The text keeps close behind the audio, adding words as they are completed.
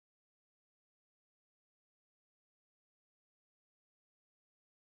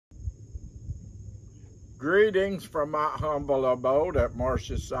Greetings from my humble abode at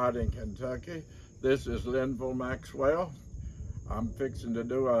Marshes Siding, Kentucky. This is Lenville Maxwell. I'm fixing to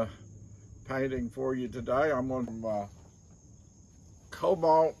do a painting for you today. I'm on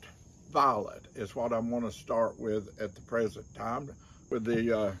cobalt violet is what I'm going to start with at the present time, with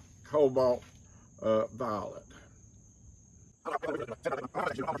the cobalt violet.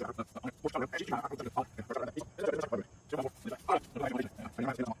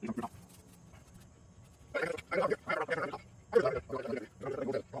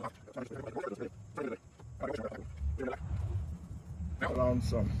 Put on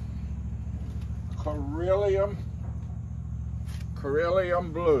some Acrylic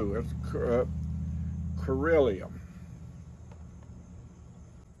blue. It's Acrylic.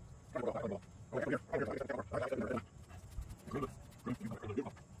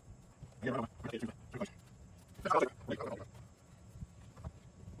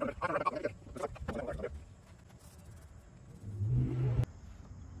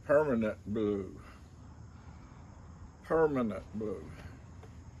 Permanent blue. Permanent blue.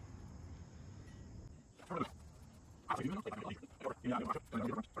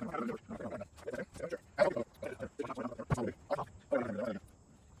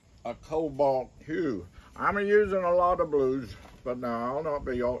 A cobalt hue. I'm using a lot of blues, but no, I'll not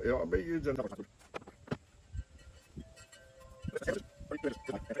be. I'll be using.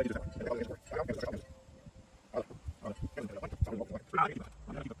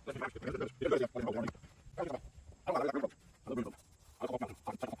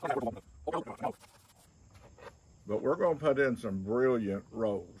 But we're going to put in some brilliant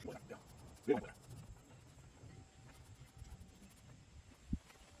rose.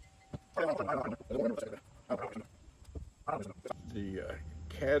 The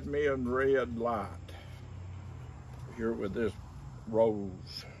cadmium red light here with this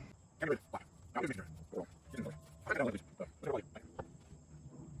rose.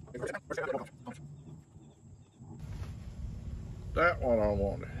 That one I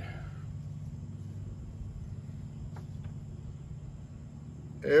wanted.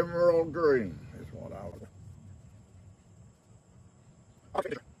 Emerald green is what I was.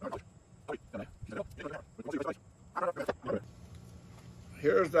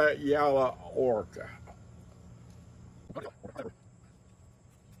 Here's that yellow orca.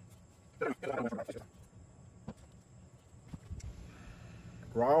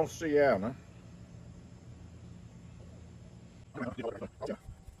 Raw sienna.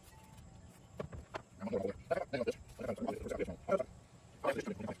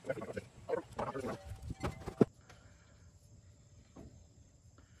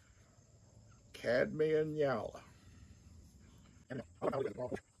 Cadmium yellow.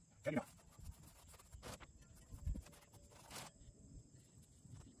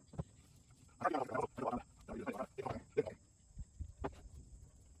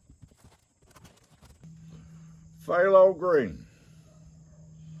 Phthalo green.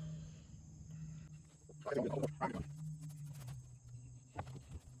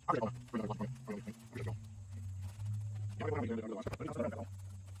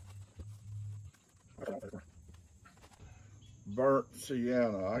 Burnt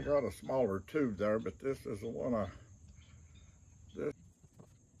sienna. I got a smaller tube there, but this is the one the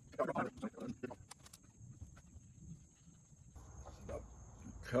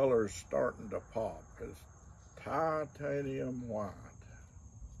color's starting to pop. It's titanium white.